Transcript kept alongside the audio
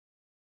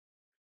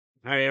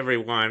Hi,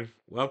 everyone.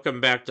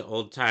 Welcome back to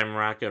Old Time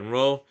Rock and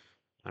Roll.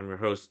 I'm your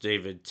host,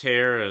 David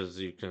Tare. As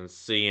you can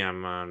see,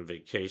 I'm on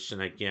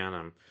vacation again.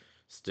 I'm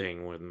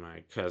staying with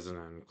my cousin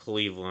in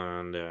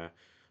Cleveland.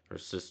 Her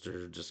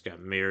sister just got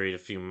married a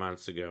few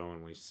months ago,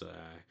 and we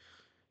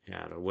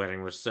had a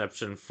wedding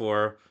reception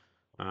for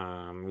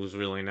her. It was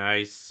really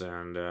nice,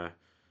 and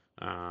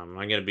I'm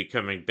gonna be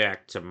coming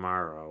back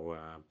tomorrow.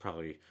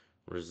 Probably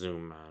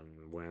resume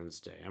on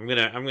Wednesday. I'm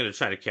gonna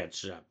try to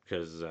catch up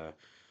because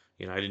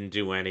I didn't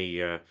do any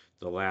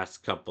the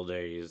last couple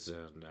days,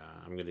 and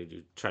I'm gonna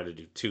try to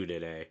do two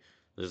today.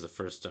 This is the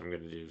first I'm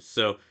gonna do.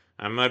 So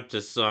I'm up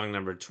to song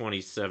number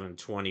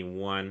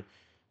 2721,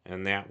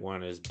 and that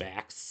one is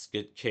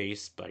 "Basket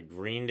Case" by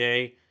Green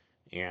Day,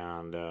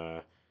 and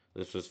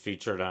this was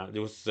featured on.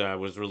 This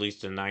was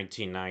released in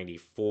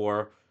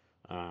 1994.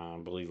 I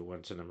believe it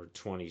went to number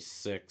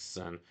 26,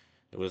 and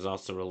it was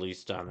also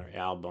released on their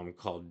album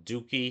called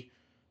Dookie,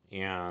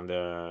 and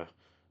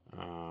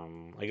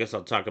I guess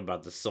I'll talk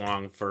about the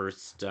song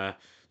first.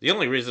 The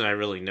only reason I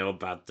really know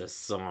about this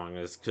song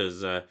is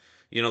because,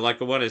 like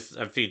the one I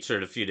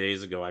featured a few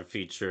days ago, I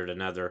featured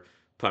another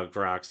punk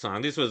rock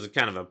song. This was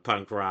kind of a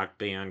punk rock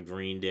band,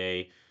 Green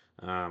Day.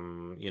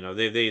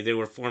 They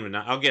were formed.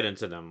 I'll get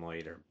into them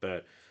later,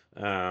 but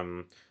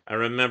I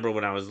remember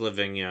when I was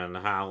living in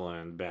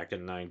Holland back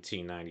in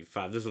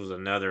 1995. This was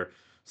another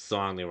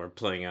song they were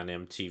playing on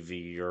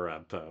MTV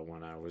Europe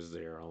when I was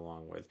there,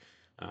 along with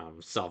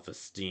Self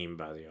Esteem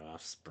by the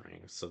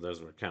Offspring. So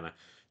those were kind of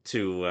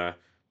two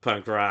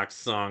punk rock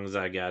songs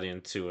I got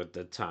into at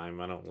the time.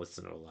 I don't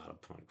listen to a lot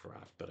of punk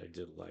rock, but I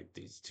did like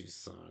these two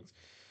songs.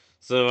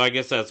 So I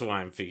guess that's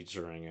why I'm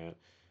featuring it.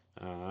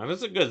 And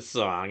it's a good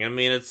song. I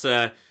mean, it's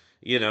a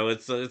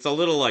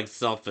little like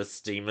Self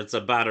Esteem. It's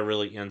about a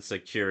really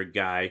insecure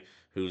guy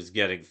who's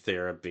getting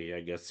therapy.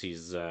 I guess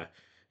he's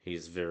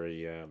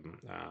very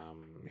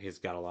he's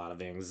got a lot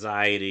of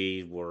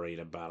anxiety, worried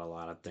about a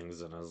lot of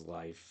things in his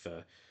life.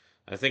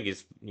 I think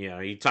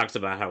he talks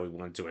about how he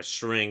went to a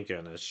shrink,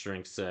 and a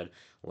shrink said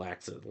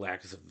lack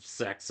of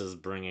sex is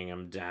bringing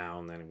him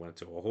down. Then he went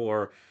to a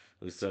whore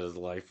who said his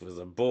life was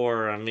a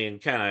bore. I mean,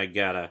 kind of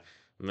got a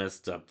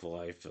messed up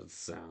life, it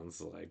sounds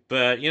like.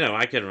 But,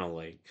 I can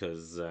relate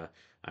because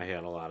I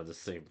had a lot of the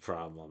same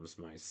problems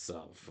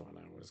myself when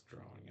I was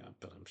growing up,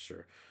 and I'm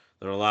sure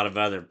there are a lot of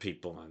other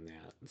people in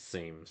that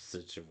same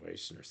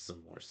situation or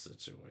similar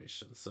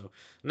situation. So,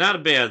 not a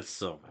bad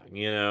song.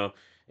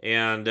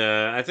 And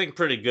I think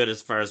pretty good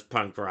as far as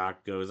punk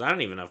rock goes. I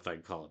don't even know if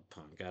I'd call it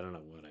punk. I don't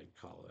know what I'd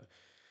call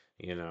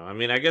it. I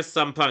mean, I guess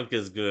some punk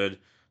is good.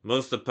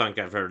 Most of the punk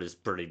I've heard is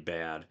pretty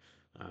bad.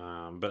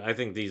 But I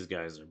think these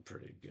guys are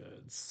pretty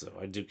good. So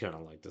I do kind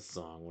of like the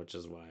song, which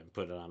is why I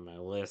put it on my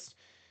list.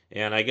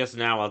 And I guess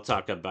now I'll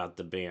talk about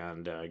the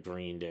band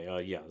Green Day. Oh,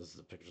 yeah, this is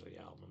a picture of the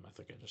album. I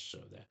think I just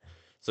showed that.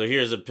 So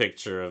here's a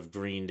picture of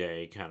Green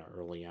Day kind of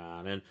early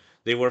on. And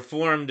they were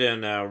formed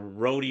in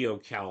Rodeo,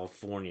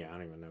 California. I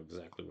don't even know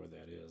exactly where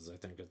that is. I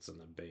think it's in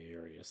the Bay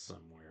Area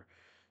somewhere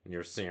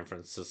near San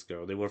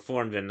Francisco. They were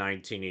formed in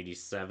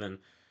 1987,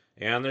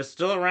 and they're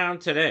still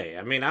around today.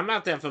 I mean, I'm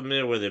not that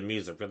familiar with their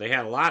music, but they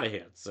had a lot of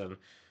hits, and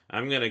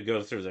I'm gonna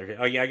go through their.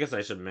 Oh yeah, I guess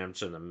I should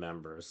mention the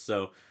members.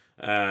 So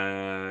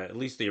at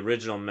least the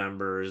original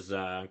members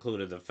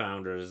included the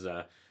founders.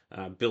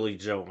 Billy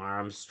Joe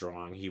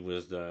Armstrong, he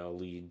was the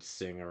lead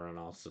singer and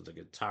also the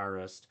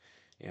guitarist.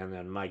 And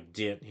then Mike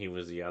Ditt, he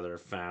was the other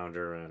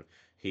founder, and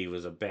he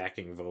was a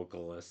backing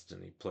vocalist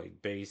and he played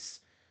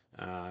bass.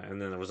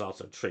 And then there was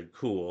also Trey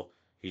Cool.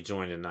 He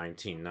joined in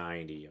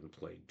 1990 and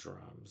played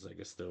drums. I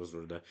guess those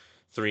were the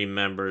three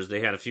members.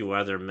 They had a few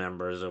other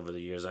members over the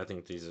years. I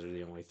think these are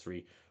the only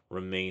three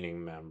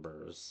remaining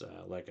members.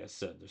 Like I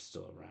said, they're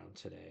still around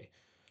today.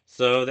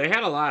 So they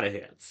had a lot of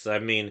hits. I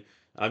mean,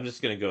 I'm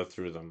just going to go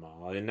through them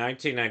all. In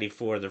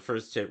 1994, their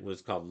first hit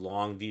was called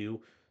Longview.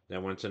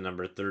 That went to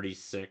number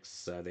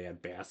 36. They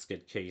had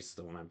Basket Case,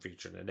 the one I'm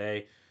featuring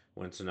today,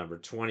 went to number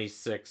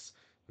 26.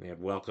 They had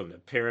Welcome to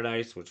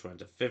Paradise, which went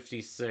to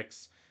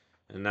 56.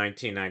 In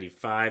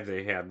 1995,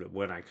 they had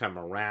When I Come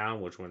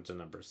Around, which went to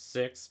number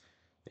 6.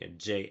 They had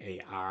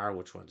JAR,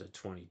 which went to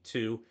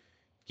 22.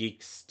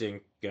 Geek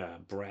Stink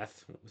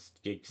Breath,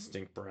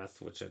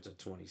 which went to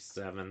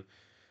 27.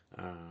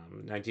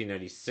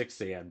 1996,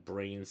 they had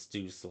Brain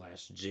Stew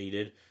slash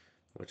Jaded,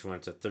 which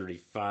went to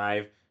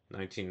 35.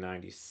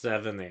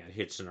 1997, they had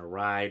Hitchin' a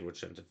Ride,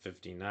 which went to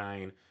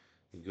 59.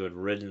 Good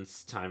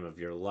Riddance, Time of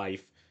Your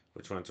Life,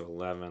 which went to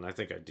 11. I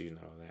think I do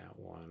know that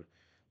one,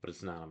 but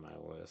it's not on my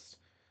list.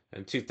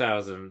 In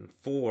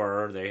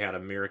 2004, they had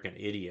American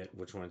Idiot,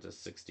 which went to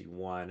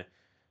 61,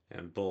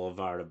 and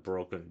Boulevard of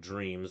Broken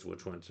Dreams,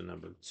 which went to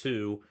number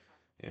 2.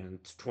 In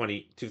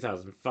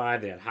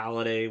 2005, they had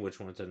Holiday, which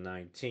went to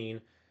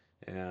 19,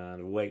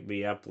 and Wake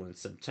Me Up When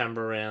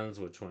September Ends,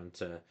 which went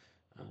to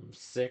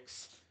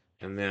 6.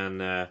 And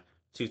then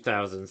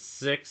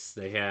 2006,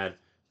 they had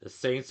The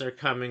Saints Are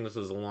Coming. This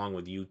was along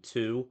with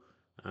U2.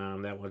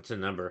 That went to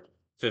number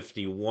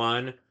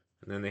 51. And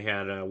then they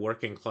had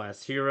Working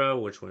Class Hero,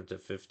 which went to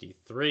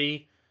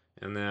 53.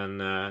 And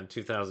then in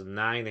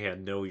 2009, they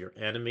had Know Your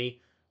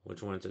Enemy,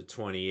 which went to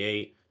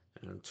 28,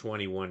 and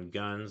 21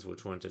 Guns,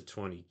 which went to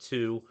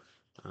 22.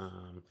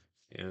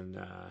 In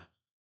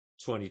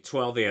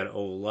 2012, they had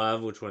Oh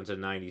Love, which went to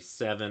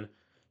 97.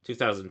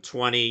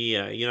 2020,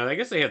 I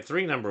guess they had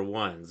three number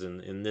ones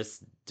in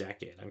this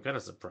decade. I'm kind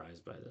of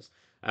surprised by this.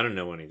 I don't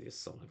know any of these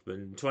songs, but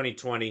in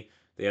 2020,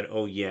 they had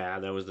Oh Yeah,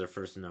 that was their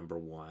first number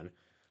one.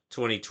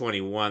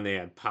 2021, they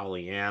had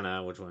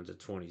Pollyanna, which went to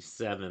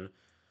 27.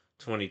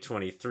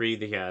 2023,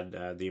 they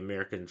had The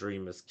American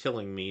Dream is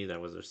Killing Me,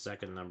 that was their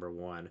second number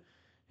one,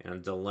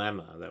 and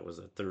Dilemma, that was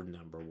their third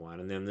number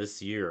one. And then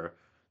this year,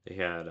 they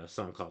had a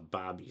song called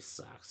Bobby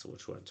Socks,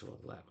 which went to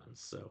 11.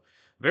 So,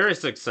 very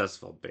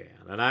successful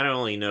band. And I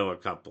only know a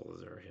couple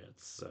of their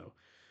hits. So,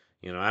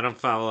 I don't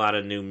follow a lot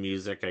of new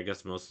music. I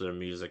guess most of their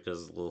music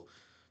is a little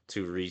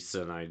too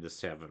recent. I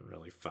just haven't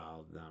really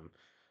followed them.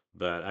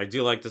 But I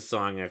do like the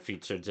song I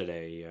featured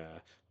today,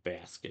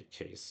 Basket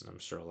Case. And I'm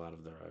sure a lot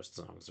of their other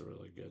songs are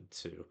really good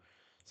too.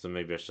 So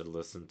maybe I should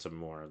listen to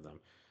more of them.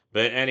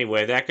 But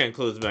anyway, that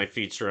concludes my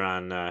feature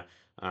on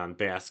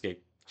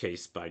Basket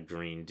Case by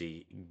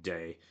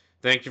Day.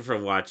 Thank you for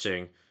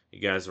watching. You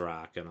guys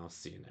rock, and I'll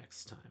see you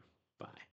next time. Bye.